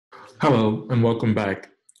Hello and welcome back.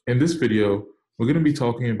 In this video, we're going to be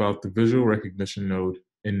talking about the visual recognition node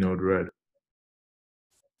in Node-RED.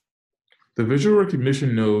 The visual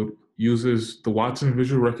recognition node uses the Watson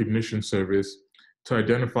Visual Recognition Service to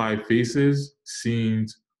identify faces,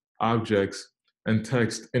 scenes, objects, and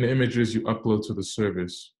text in images you upload to the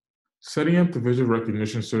service. Setting up the visual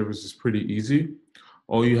recognition service is pretty easy.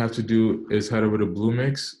 All you have to do is head over to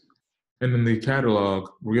Bluemix, and in the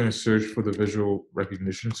catalog, we're going to search for the visual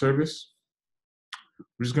recognition service.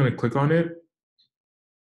 We're just going to click on it.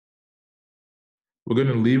 We're going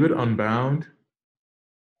to leave it unbound.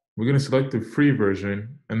 We're going to select the free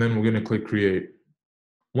version, and then we're going to click Create.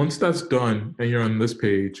 Once that's done and you're on this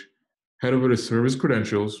page, head over to Service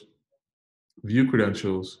Credentials, View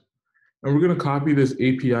Credentials, and we're going to copy this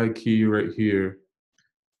API key right here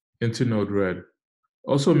into Node-RED.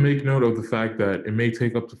 Also make note of the fact that it may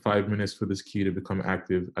take up to 5 minutes for this key to become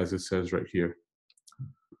active, as it says right here.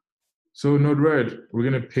 So in Node-RED, we're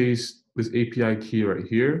going to paste this API key right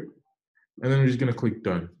here, and then we're just going to click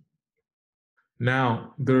Done.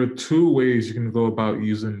 Now, there are two ways you can go about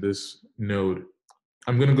using this node.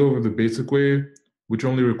 I'm going to go over the basic way, which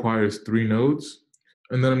only requires 3 nodes,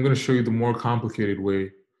 and then I'm going to show you the more complicated way,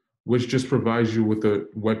 which just provides you with a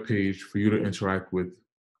web page for you to interact with.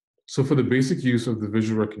 So for the basic use of the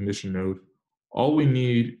visual recognition node, all we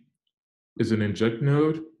need is an inject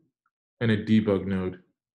node and a debug node.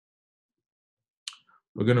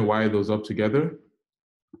 We're going to wire those up together.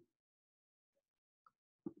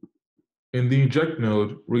 In the inject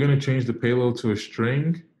node, we're going to change the payload to a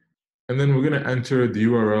string, and then we're going to enter the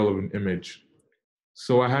URL of an image.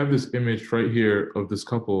 So I have this image right here of this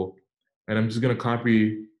couple, and I'm just going to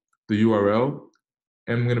copy the URL,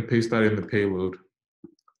 and I'm going to paste that in the payload.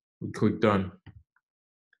 We click Done.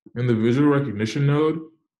 In the visual recognition node,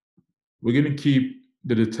 we're going to keep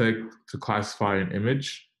the detect to classify an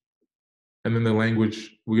image, and then the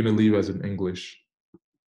language we're going to leave as in English.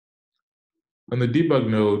 On the debug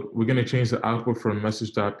node, we're going to change the output from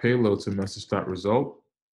message.payload to message.result.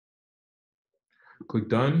 Click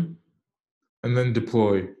Done, and then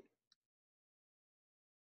deploy,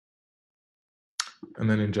 and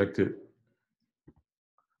then inject it.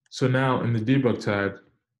 So now in the debug tab,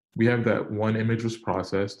 we have that one image was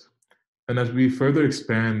processed. And as we further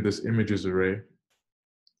expand this images array,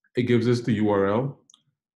 it gives us the URL.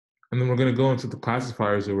 And then we're going to go into the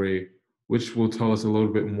classifiers array, which will tell us a little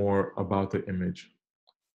bit more about the image.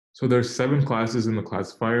 So there's 7 classes in the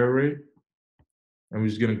classifier array, and we're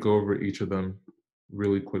just going to go over each of them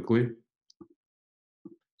really quickly.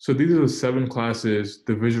 So these are the 7 classes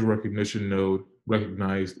the visual recognition node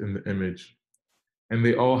recognized in the image, and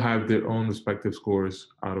they all have their own respective scores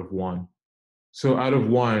out of 1. So out of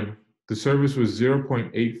 1, the service was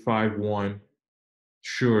 0.851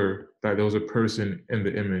 sure that there was a person in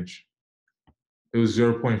the image. It was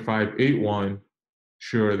 0.581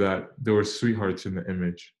 sure that there were sweethearts in the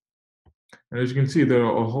image. And as you can see, there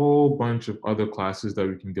are a whole bunch of other classes that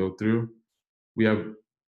we can go through. We have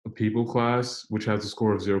a people class, which has a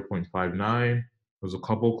score of 0.59. There's a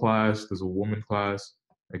couple class, there's a woman class,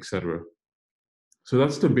 etc. So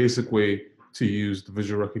that's the basic way to use the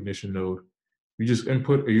visual recognition node. You just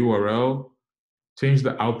input a URL, change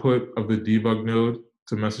the output of the debug node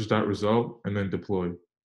to message.result, and then deploy.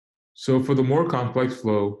 So for the more complex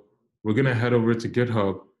flow, we're going to head over to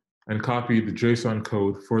GitHub and copy the JSON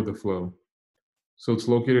code for the flow. So it's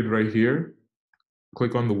located right here.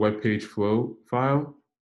 Click on the web page flow file,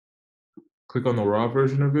 click on the raw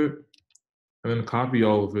version of it, and then copy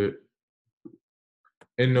all of it.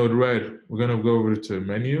 In Node-RED, we're going to go over to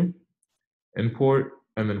Menu, Import,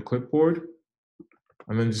 and then Clipboard,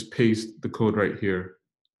 and then just paste the code right here.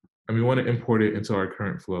 And we want to import it into our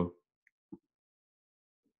current flow.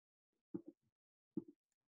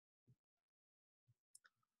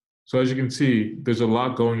 So as you can see, there's a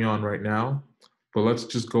lot going on right now, but let's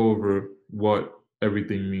just go over what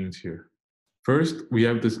everything means here. First, we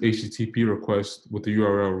have this HTTP request with the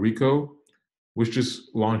URL Rico, which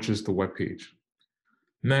just launches the web page.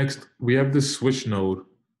 Next, we have this switch node,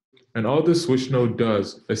 and all this switch node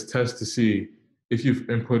does is test to see if you've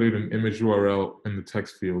inputted an image URL in the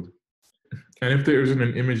text field. And if there isn't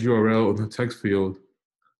an image URL in the text field,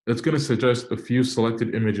 it's going to suggest a few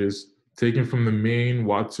selected images taken from the main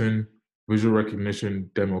Watson visual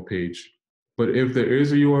recognition demo page. But if there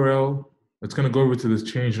is a URL, it's going to go over to this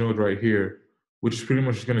change node right here, which is pretty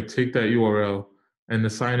much going to take that URL and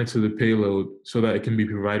assign it to the payload so that it can be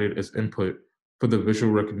provided as input for the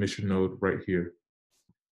visual recognition node right here.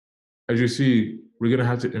 As you see, we're going to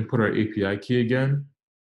have to input our API key again.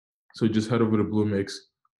 So just head over to Bluemix,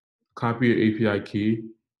 copy your API key,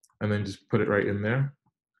 and then just put it right in there.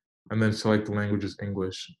 and then select the language as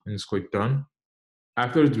English, and just click Done.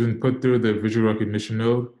 After it's been put through the visual recognition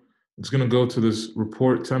node, it's going to go to this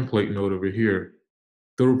report template node over here.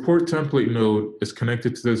 The report template node is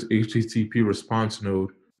connected to this HTTP response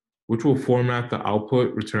node, which will format the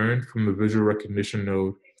output returned from the visual recognition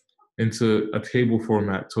node into a table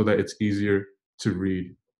format so that it's easier to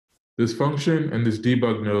read. This function and this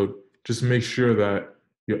debug node just make sure that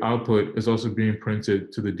your output is also being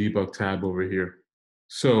printed to the debug tab over here.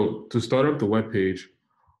 So to start up the web page,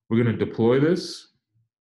 we're going to deploy this.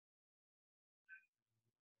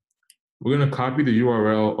 We're going to copy the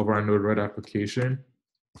URL of our Node-RED application.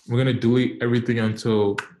 We're going to delete everything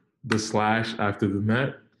until the slash after the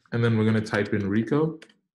net, and then we're going to type in Rico.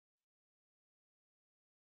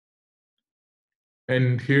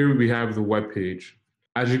 And here we have the web page.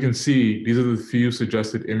 As you can see, these are the few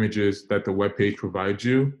suggested images that the web page provides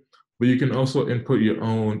you, but you can also input your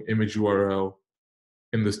own image URL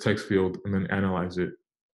in this text field and then analyze it.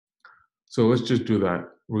 So let's just do that.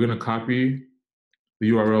 We're going to copy the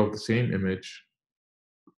URL of the same image,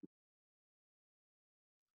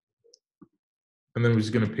 and then we're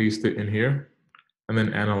just going to paste it in here and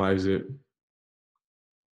then analyze it.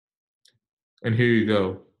 And here you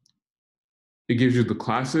go. It gives you the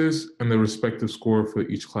classes and the respective score for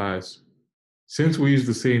each class. Since we use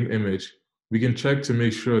the same image, we can check to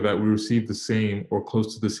make sure that we receive the same or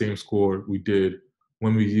close to the same score we did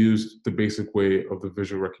when we used the basic way of the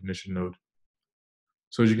visual recognition node.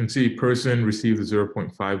 So as you can see, person received a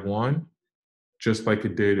 0.51, just like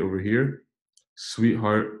it did over here.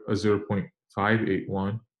 Sweetheart, a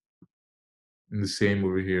 0.581, and the same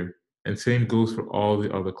over here. And same goes for all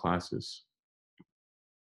the other classes.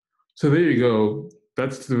 So there you go.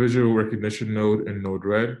 That's the visual recognition node in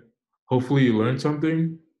Node-RED. Hopefully you learned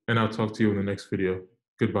something, and I'll talk to you in the next video.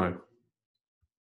 Goodbye.